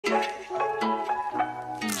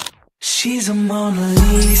She's a Mona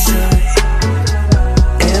Lisa.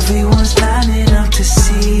 Everyone's lining up to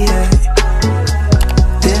see her.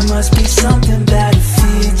 There must be something that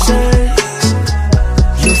features.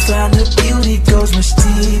 You'll find her beauty goes much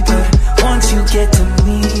deeper once you get to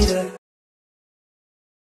meet her.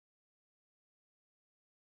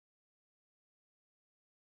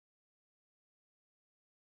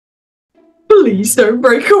 Please don't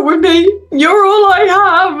break up with me. You're all I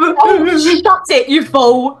have. Oh, shut it, you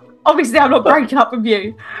fool. Obviously, I'm not breaking up with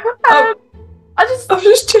you. I'm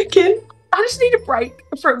just checking. I just need a break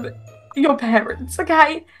from your parents,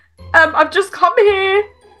 okay? I've just come here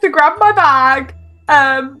to grab my bag.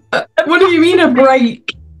 What do you mean a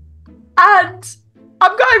break? And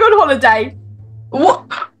I'm going on holiday. What?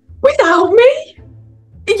 Without me?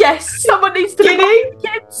 Yes, someone needs to look after the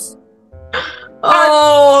kids.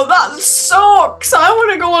 Oh, that sucks. I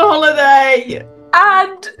want to go on holiday.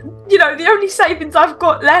 And, you know, the only savings I've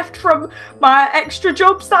got left from my extra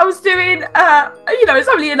jobs that I was doing, you know, it's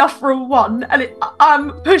only enough for one. And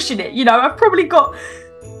I'm pushing it, you know. I've probably got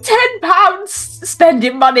 £10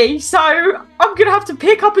 spending money. So I'm going to have to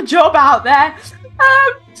pick up a job out there.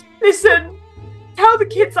 Listen, tell the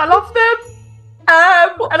kids I love them.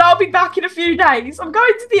 And I'll be back in a few days. I'm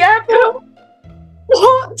going to the airport.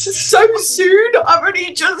 What? So soon? I've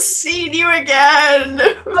only just seen you again.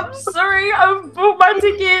 I'm sorry, I've bought my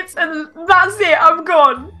tickets and that's it, I'm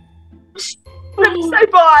gone. Let me say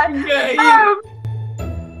bye. Okay.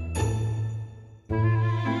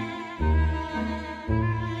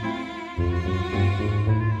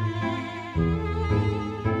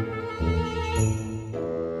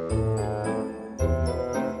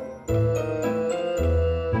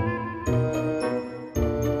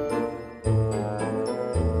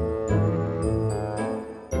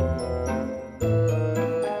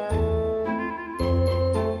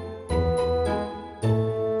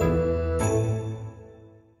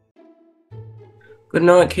 Good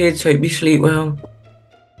night, kids. Hope you sleep well.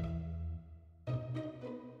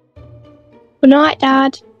 Good night,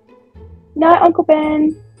 Dad. Night, Uncle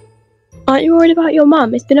Ben. Aren't you worried about your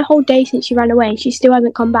mum? It's been a whole day since she ran away and she still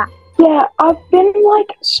hasn't come back. Yeah, I've been,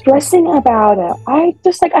 stressing about it. I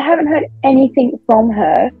haven't heard anything from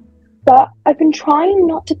her. But I've been trying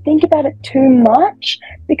not to think about it too much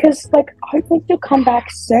because, hopefully she'll come back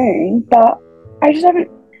soon. But I haven't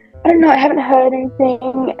heard anything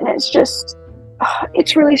and it's just...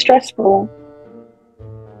 it's really stressful.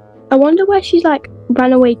 I wonder where she's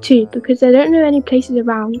ran away to because I don't know any places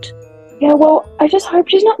around. Yeah, well, I just hope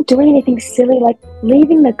she's not doing anything silly like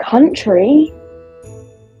leaving the country.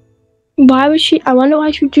 Why would she? I wonder why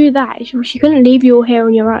she would do that. She couldn't leave you all here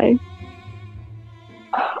on your own.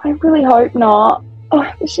 I really hope not.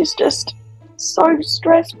 This is just so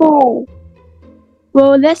stressful.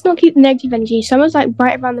 Well, let's not keep the negative energy. Summer's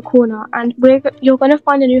right around the corner, and you're gonna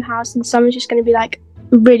find a new house, and summer's just gonna be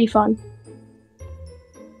really fun.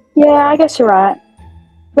 Yeah, I guess you're right.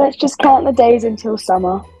 Let's just count the days until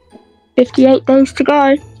summer. 58 days to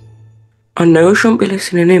go. I know I shouldn't be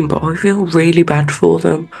listening in, but I feel really bad for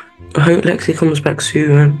them. I hope Lexi comes back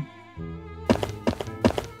soon.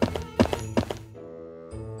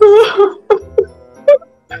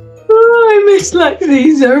 I miss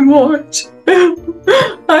Lexi so much.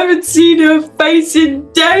 I haven't seen her face in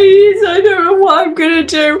days. I don't know what I'm gonna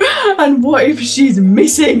do. And what if she's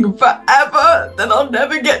missing forever? Then I'll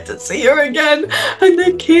never get to see her again. And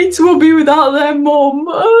the kids will be without their mum.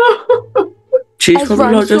 She's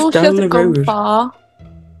probably not just down the road. But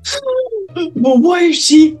what if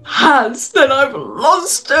she has? Then I've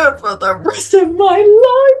lost her for the rest of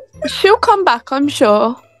my life. She'll come back, I'm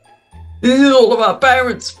sure. This is all of our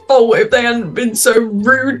parents' fault if they hadn't been so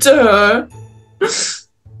rude to her.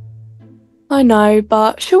 I know,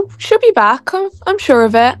 but she'll be back. I'm sure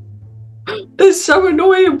of it. They're so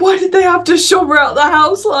annoying. Why did they have to shove her out the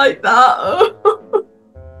house like that?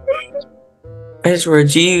 Ezra,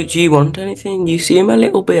 do you want anything? You seem a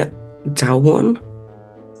little bit down.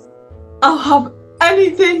 I'll have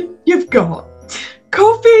anything you've got.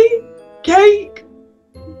 Coffee, cake,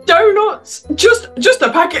 donuts, just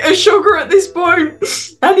a packet of sugar at this point.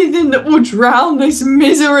 Anything that will drown this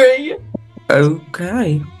misery.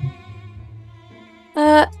 Okay.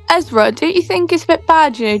 Ezra, don't you think it's a bit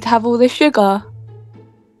bad, to have all this sugar?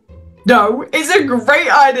 No, it's a great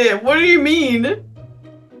idea. What do you mean?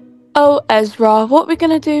 Oh, Ezra, what are we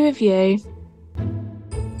gonna do with you?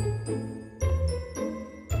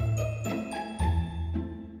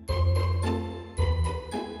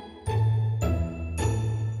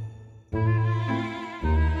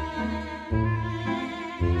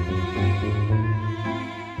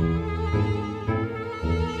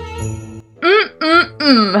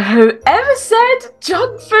 Whoever said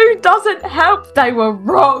junk food doesn't help, they were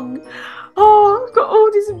wrong. Oh, I've got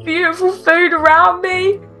all this beautiful food around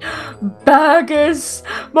me. Burgers,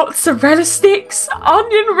 mozzarella sticks,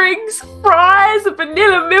 onion rings, fries, a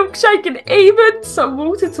vanilla milkshake, and even some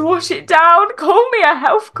water to wash it down. Call me a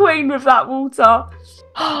health queen with that water.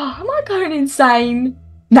 Oh, am I going insane?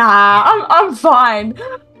 Nah, I'm fine.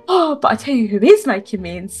 Oh, but I tell you who is making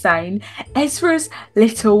me insane. Ezra's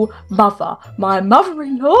little mother. My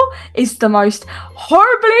mother-in-law is the most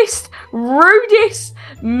horriblest, rudest,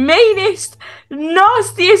 meanest,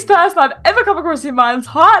 nastiest person I've ever come across in my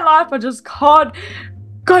entire life. I just can't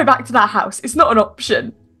go back to that house. It's not an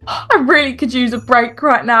option. I really could use a break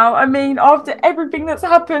right now. I mean, after everything that's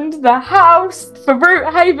happened, the house, the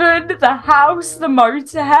Root Haven, the house, the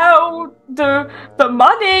motel, the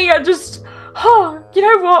money, I just... Oh, you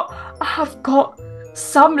know what? I have got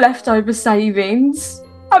some leftover savings.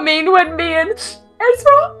 I mean, when me and Ezra,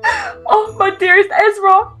 oh, my dearest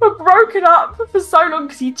Ezra, were broken up for so long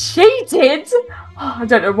because he cheated. Oh, I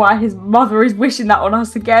don't know why his mother is wishing that on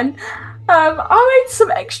us again. I made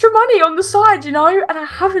some extra money on the side, you know, and I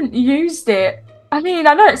haven't used it. I mean,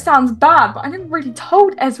 I know it sounds bad, but I never really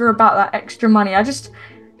told Ezra about that extra money. I just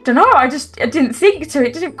don't know. I didn't think to.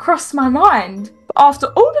 It didn't cross my mind. But after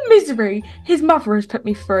all the misery his mother has put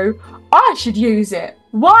me through, I should use it.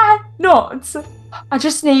 Why not? I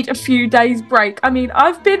just need a few days break. I mean,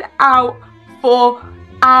 I've been out for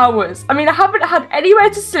hours. I mean, I haven't had anywhere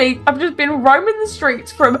to sleep. I've just been roaming the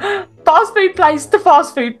streets from fast food place to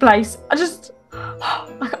fast food place. I just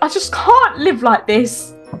can't live like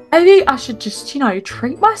this. Maybe I should just, you know,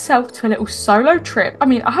 treat myself to a little solo trip. I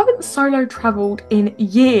mean, I haven't solo travelled in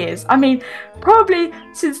years. I mean, probably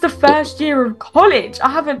since the first year of college. I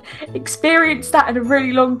haven't experienced that in a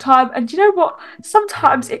really long time. And you know what?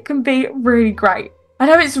 Sometimes it can be really great. I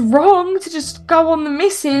know it's wrong to just go on the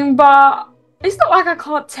missing, but it's not like I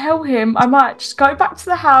can't tell him. I might just go back to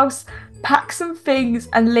the house, pack some things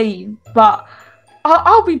and leave. But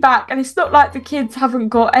I'll be back. And it's not like the kids haven't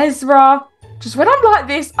got Ezra. Just when I'm like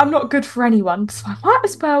this, I'm not good for anyone. So I might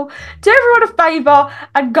as well do everyone a favour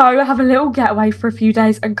and go have a little getaway for a few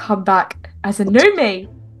days and come back as a new me.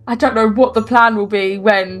 I don't know what the plan will be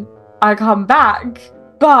when I come back,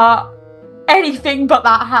 but anything but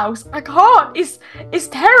that house. I can't. It's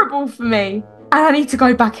terrible for me. And I need to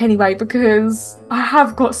go back anyway because I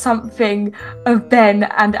have got something of Ben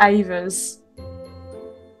and Ava's.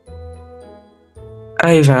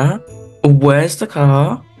 Ava, where's the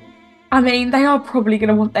car? I mean, they are probably going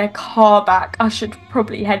to want their car back. I should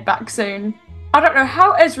probably head back soon. I don't know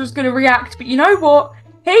how Ezra's going to react, but you know what?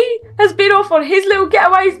 He has been off on his little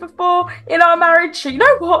getaways before in our marriage. So you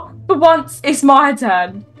know what? For once, it's my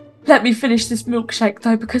turn. Let me finish this milkshake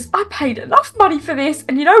though, because I paid enough money for this.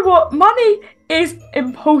 And you know what? Money is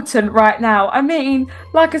important right now. I mean,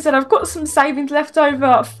 like I said, I've got some savings left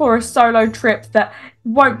over for a solo trip that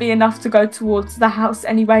won't be enough to go towards the house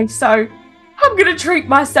anyway. So I'm going to treat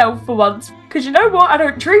myself for once, because you know what? I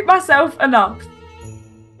don't treat myself enough.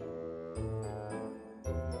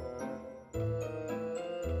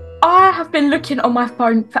 I have been looking on my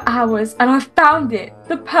phone for hours and I've found it.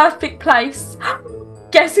 The perfect place.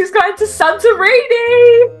 Guess who's going to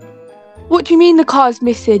Santorini? What do you mean the car's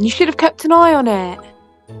missing? You should have kept an eye on it.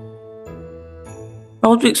 I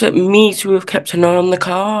would expect me to have kept an eye on the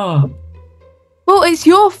car. Well, it's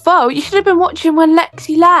your fault. You should have been watching when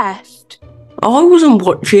Lexi left. I wasn't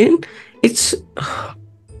watching. This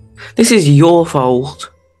is your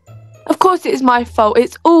fault. Of course it is my fault.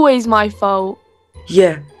 It's always my fault.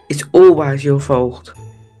 Yeah, it's always your fault.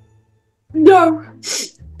 No,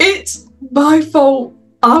 it's my fault.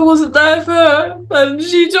 I wasn't there for her and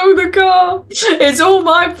she took the car. It's all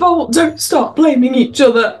my fault. Don't start blaming each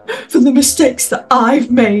other for the mistakes that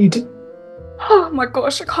I've made. Oh my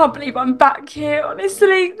gosh, I can't believe I'm back here.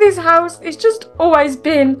 Honestly, this house has just always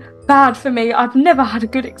been bad for me. I've never had a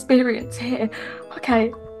good experience here.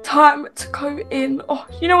 Okay, time to go in. Oh,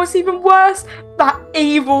 you know what's even worse? That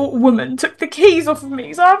evil woman took the keys off of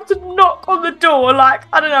me, so I have to knock on the door like,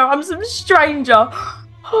 I don't know, I'm some stranger.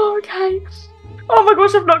 Oh, okay. Oh my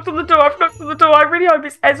gosh, I've knocked on the door. I really hope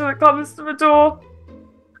it's Ezra that comes to the door.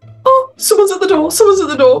 Oh, someone's at the door. Someone's at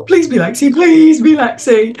the door. Please be Lexi. Please be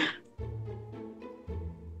Lexi.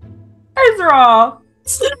 Ezra!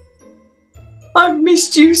 I've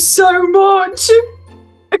missed you so much.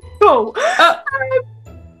 Cool.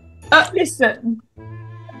 Listen.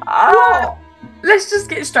 Let's just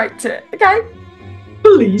get straight to it, okay?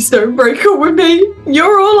 Please don't break up with me.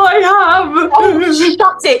 You're all I have. Oh,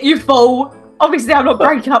 shut it, you fool. Obviously, I'm not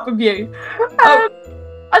breaking up with you.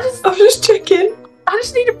 I'm just checking. I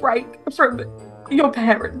just need a break from your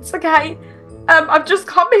parents, okay? I've just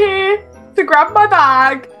come here to grab my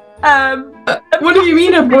bag. What do you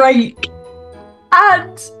mean a break?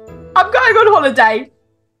 And I'm going on holiday.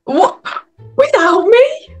 What? Without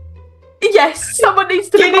me? Yes, someone needs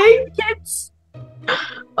to look after the kids.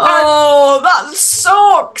 Oh, that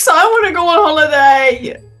sucks. I want to go on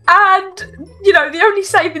holiday. And, you know, the only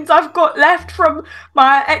savings I've got left from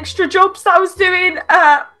my extra jobs that I was doing,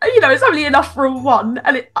 you know, it's only enough for one.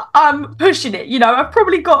 And I'm pushing it, you know. I've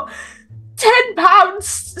probably got £10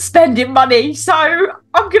 spending money. So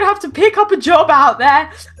I'm going to have to pick up a job out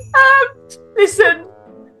there. Listen,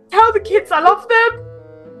 tell the kids I love them.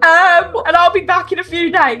 And I'll be back in a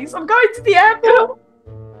few days. I'm going to the airport.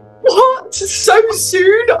 What? So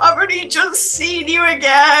soon? I've only just seen you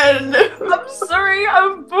again. I'm sorry,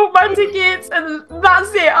 I've bought my tickets and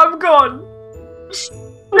that's it, I'm gone.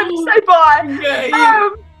 Let me say bye. Okay.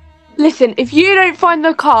 Listen, if you don't find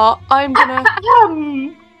the car, I'm gonna...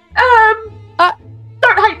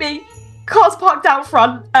 Don't hate me. Car's parked out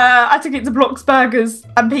front. I took it to Bloxburgers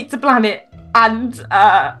and Pizza Planet and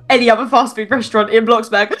any other fast food restaurant in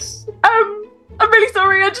Bloxburg. I'm really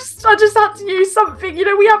sorry. I just had to use something. You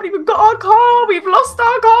know, we haven't even got our car. We've lost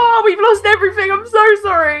our car. We've lost everything. I'm so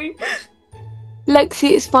sorry. Lexi,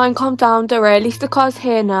 it's fine. Calm down, don't worry. At least the car's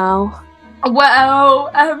here now. Well,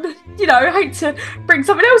 you know, I hate to bring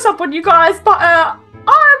something else up on you guys, but I'm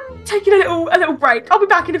taking a little break. I'll be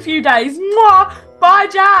back in a few days. Mwah! Bye,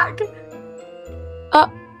 Jack.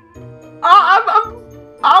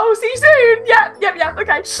 I'll see you soon. Yep.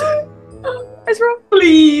 Okay. Ezra,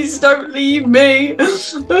 Please don't leave me.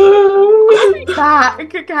 I'll be back.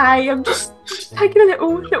 Okay, I'm just taking a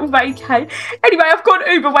little vacay. Anyway, I've got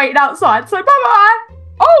an Uber waiting outside, so bye.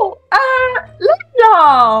 Oh,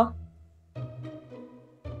 Leila.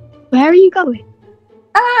 Where are you going?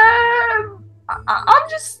 I'm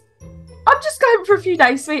just going for a few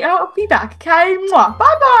days, sweet. I'll be back. Okay. Mwah.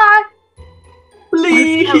 Bye.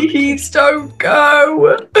 Please don't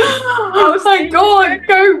go. I can't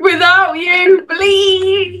go without you.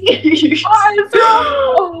 Please.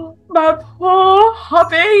 Oh, my poor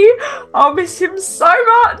hubby. I'll miss him so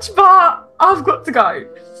much, but I've got to go.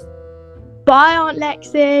 Bye, Aunt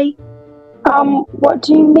Lexi. What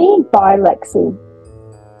do you mean by Lexi?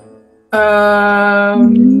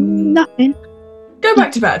 Nothing. Go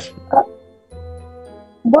back to bed.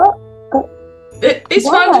 What? It's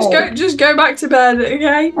Why? fine. Just go back to bed.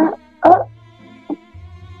 Okay.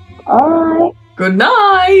 Alright. Good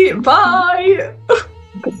night. Bye.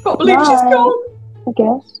 Can't believe she's gone. I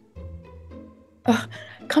guess.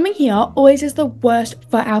 Coming here always is the worst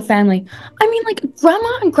for our family. I mean, like,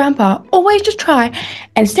 Grandma and Grandpa always just try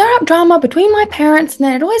and stir up drama between my parents, and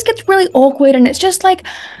then it always gets really awkward, and it's just like,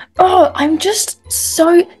 oh, I'm just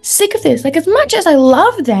so sick of this. Like, as much as I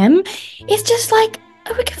love them, it's just like,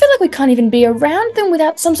 I feel like we can't even be around them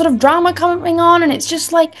without some sort of drama coming on, and it's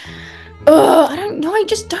just like, oh, I don't know, I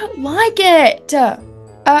just don't like it.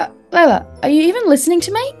 Layla, are you even listening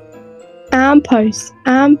to me? Post.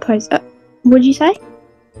 What'd you say?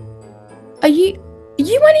 You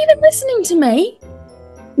weren't even listening to me?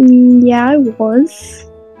 Yeah, I was.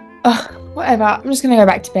 Ugh, whatever. I'm just gonna go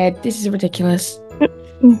back to bed. This is ridiculous.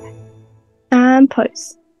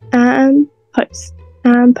 Post.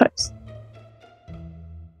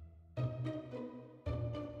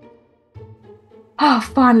 Oh,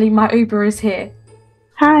 finally, my Uber is here.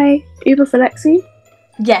 Hi, Uber for Lexi?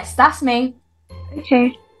 Yes, that's me.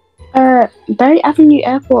 Okay. Berry Avenue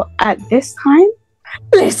Airport at this time?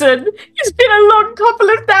 Listen, it's been a long couple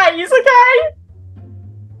of days, okay?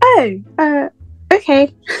 Oh,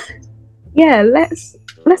 okay. Yeah, let's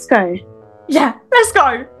go. Yeah, let's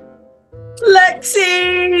go.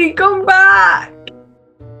 Lexi, come back.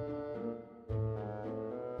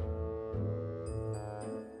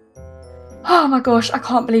 Oh my gosh, I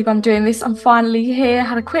can't believe I'm doing this. I'm finally here,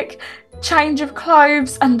 had a quick change of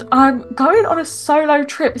clothes, and I'm going on a solo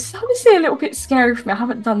trip. It's honestly a little bit scary for me. I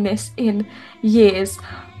haven't done this in years.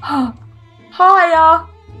 Oh, hiya.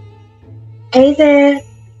 Hey there.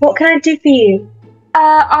 What can I do for you?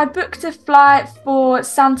 I booked a flight for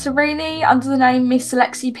Santorini under the name Miss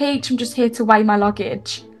Lexi Peach. I'm just here to weigh my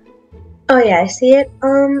luggage. Oh yeah, I see it.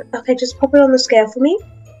 Okay, just pop it on the scale for me.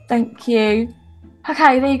 Thank you.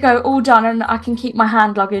 Okay, there you go, all done, and I can keep my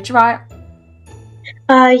hand luggage, right?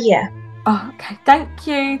 Yeah. Oh, okay, thank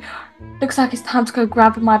you. Looks like it's time to go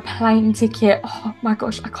grab my plane ticket. Oh my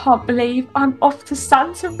gosh, I can't believe I'm off to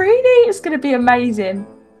Santorini. It's going to be amazing.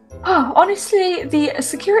 Oh, honestly, the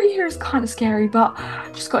security here is kind of scary, but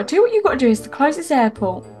just got to do what you got to do. It's the closest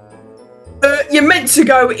airport. You're meant to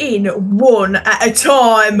go in one at a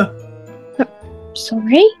time.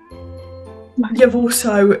 Sorry? you've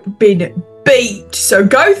also been beat. So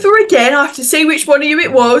go through again. I have to see which one of you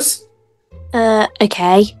it was.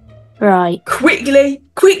 Okay. Right. Quickly.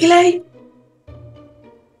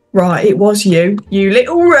 Right, it was you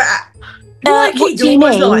little rat. Like what it's do you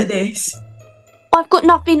always mean? like this. I've got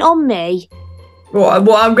nothing on me. Right,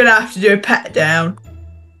 well, I'm going to have to do a pat down.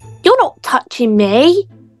 You're not touching me.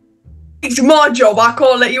 It's my job. I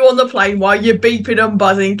can't let you on the plane while you're beeping and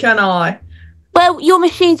buzzing, can I? Well, your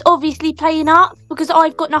machine's obviously playing up because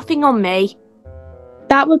I've got nothing on me.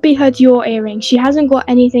 That would be her Dior earring. She hasn't got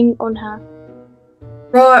anything on her.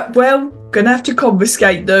 Right, well, gonna have to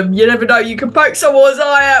confiscate them. You never know, you can poke someone's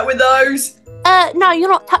eye out with those. No, you're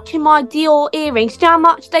not touching my Dior earrings. Do you know how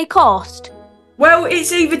much they cost? Well,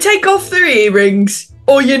 it's either take off the earrings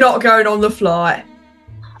or you're not going on the flight.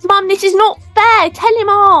 Mum, this is not fair. Tell him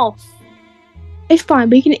off. It's fine.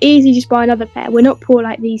 We can easily just buy another pair. We're not poor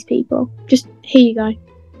like these people. Just here you go.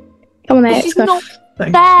 Come on, there. This Let's is go. not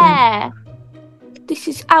Thank fair. This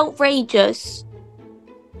is outrageous.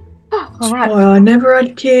 Oh, all right. Oh, I never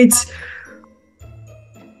had kids.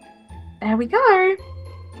 There we go.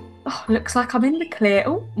 Oh, looks like I'm in the clear.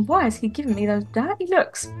 Oh, why is he giving me those dirty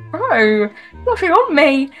looks? Bro, nothing on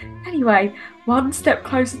me. Anyway, one step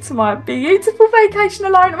closer to my beautiful vacation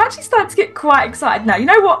alone. I'm actually starting to get quite excited now. You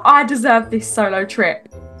know what? I deserve this solo trip.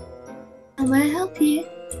 How may I help you?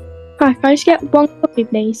 Hi, can I just get one coffee,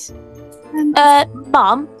 please?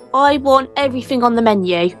 Mum, I want everything on the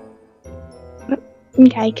menu.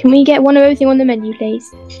 Okay, can we get one of everything on the menu, please?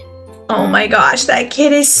 Oh my gosh, that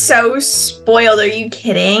kid is so spoiled. Are you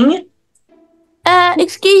kidding?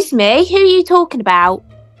 Excuse me, who are you talking about?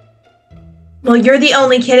 Well, you're the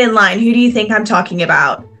only kid in line. Who do you think I'm talking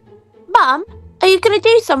about? Mum, are you going to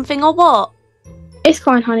do something or what? It's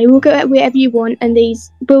fine, honey. We'll go wherever you want, and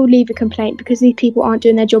we'll leave a complaint because these people aren't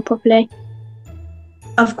doing their job properly.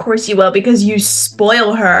 Of course you will, because you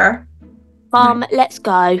spoil her. Mum, let's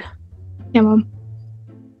go. Yeah, Mum.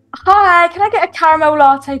 Hi, can I get a caramel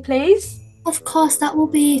latte, please? Of course, that will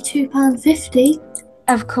be £2.50.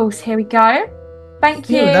 Of course, here we go. Thank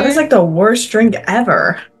you. Ew, that is like the worst drink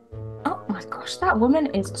ever. Oh my gosh, that woman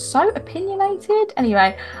is so opinionated.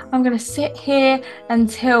 Anyway, I'm going to sit here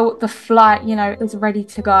until the flight, is ready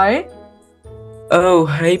to go. Oh,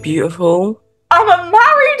 hey, beautiful. I'm a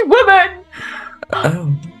married woman!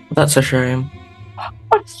 Oh, that's a shame.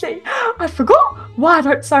 Honestly, I forgot why I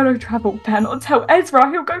don't solo travel. Better not tell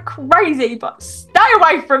Ezra, he'll go crazy, but stay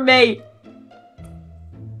away from me!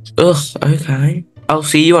 Ugh, okay. I'll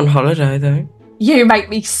see you on holiday, though. You make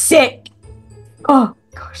me sick! Oh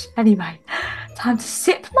gosh, anyway, time to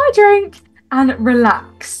sip my drink and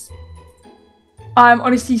relax. I'm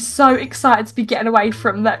honestly so excited to be getting away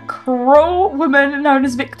from that cruel woman known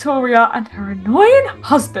as Victoria and her annoying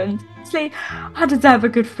husband. Honestly, I deserve a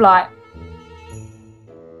good flight.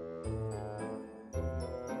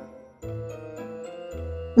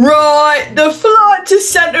 Right, the flight to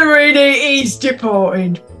Santorini is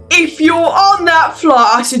departing. If you're on that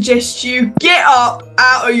flight, I suggest you get up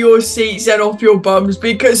out of your seats and off your bums,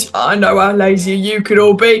 because I know how lazy you could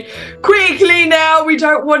all be. Quickly now, we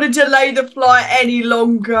don't want to delay the flight any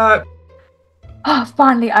longer. Oh,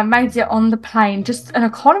 finally, I made it on the plane. Just an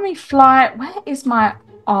economy flight. Where is my...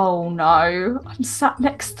 Oh, no. I'm sat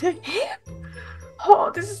next to him. Oh,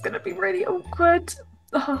 this is going to be really awkward.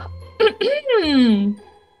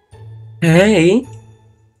 Hey.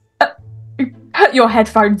 Put your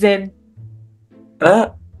headphones in.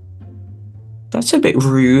 That's a bit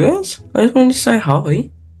rude. I just wanted to say hi.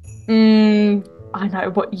 I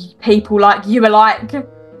know what people like you are like.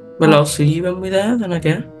 Well, I'll see you when we're there, then, I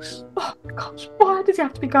guess. Oh my gosh, why does he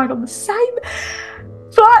have to be going on the same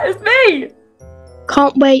flight as me?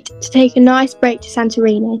 Can't wait to take a nice break to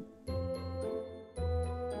Santorini.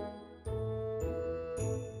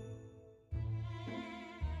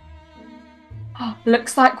 Oh,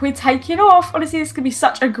 looks like we're taking off. Honestly, this could be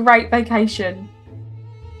such a great vacation.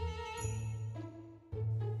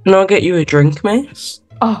 Can I get you a drink, miss?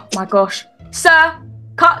 Oh my gosh. Sir,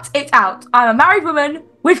 cut it out. I'm a married woman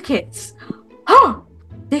with kids. Oh,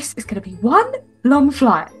 this is going to be one long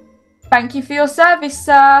flight. Thank you for your service,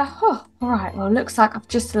 sir. Oh, all right, well, looks like I've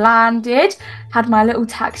just landed, had my little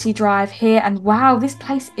taxi drive here, and wow, this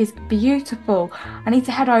place is beautiful. I need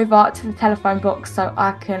to head over to the telephone box so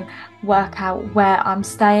I can work out where I'm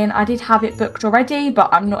staying. I did have it booked already,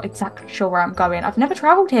 but I'm not exactly sure where I'm going. I've never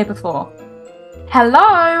travelled here before. Hello,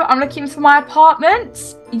 I'm looking for my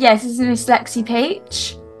apartment. Yes, this is Miss Lexi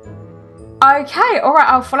Peach. Okay, all right,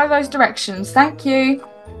 I'll follow those directions. Thank you.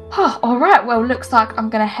 Oh, all right, well, looks like I'm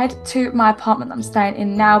going to head to my apartment that I'm staying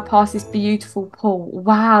in now, past this beautiful pool.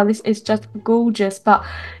 Wow, this is just gorgeous. But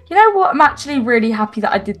you know what? I'm actually really happy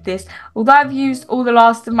that I did this. Although I've used all the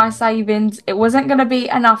last of my savings, it wasn't going to be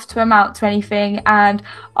enough to amount to anything. And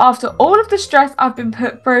after all of the stress I've been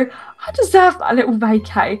put through, I deserve that little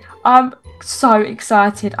vacay. I'm so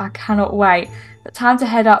excited. I cannot wait. But time to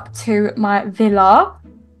head up to my villa.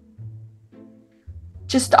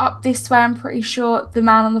 Just up this way, I'm pretty sure the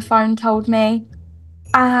man on the phone told me.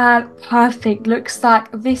 And perfect. Looks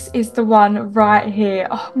like this is the one right here.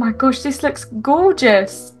 Oh my gosh, this looks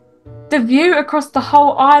gorgeous. The view across the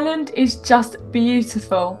whole island is just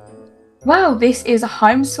beautiful. Well, this is a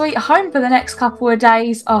home sweet home for the next couple of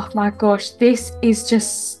days. Oh my gosh, this is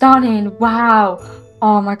just stunning. Wow.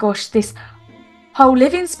 Oh my gosh, this whole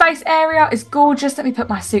living space area is gorgeous. Let me put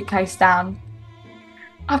my suitcase down.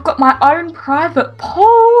 I've got my own private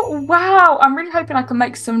pool. Wow, I'm really hoping I can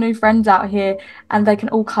make some new friends out here and they can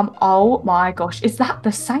all come. Oh my gosh, is that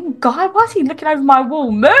the same guy? Why is he looking over my wall?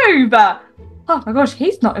 Move! Oh my gosh,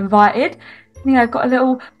 he's not invited. You know, I've got a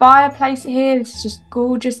little fireplace here. This is just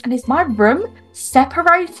gorgeous. And is my room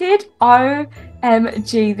separated?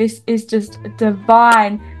 OMG, this is just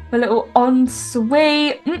divine. A little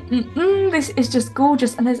ensuite. This is just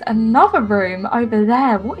gorgeous. And there's another room over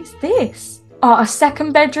there. What is this? Oh, a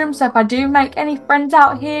second bedroom, so if I do make any friends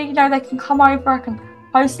out here, you know, they can come over, I can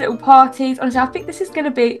host little parties. Honestly, I think this is going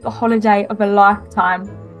to be the holiday of a lifetime.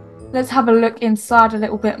 Let's have a look inside a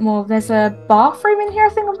little bit more. There's a bathroom in here, I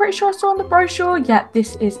think. I'm pretty sure I saw on the brochure. Yeah,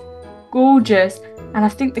 this is gorgeous. And I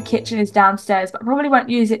think the kitchen is downstairs, but I probably won't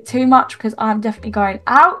use it too much because I'm definitely going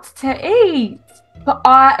out to eat. But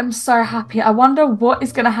I am so happy. I wonder what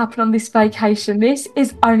is going to happen on this vacation. This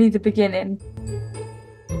is only the beginning.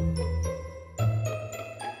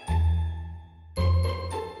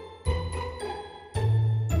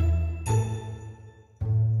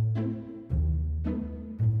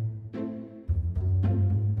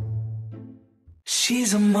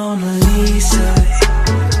 She's a Mona Lisa.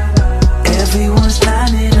 Everyone's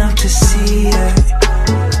lining up to see her.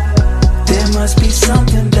 There must be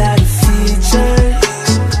something about her features.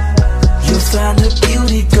 You'll find her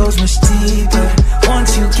beauty goes much deeper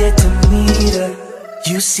once you get to meet her.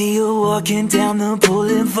 You see her walking down the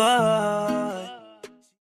boulevard.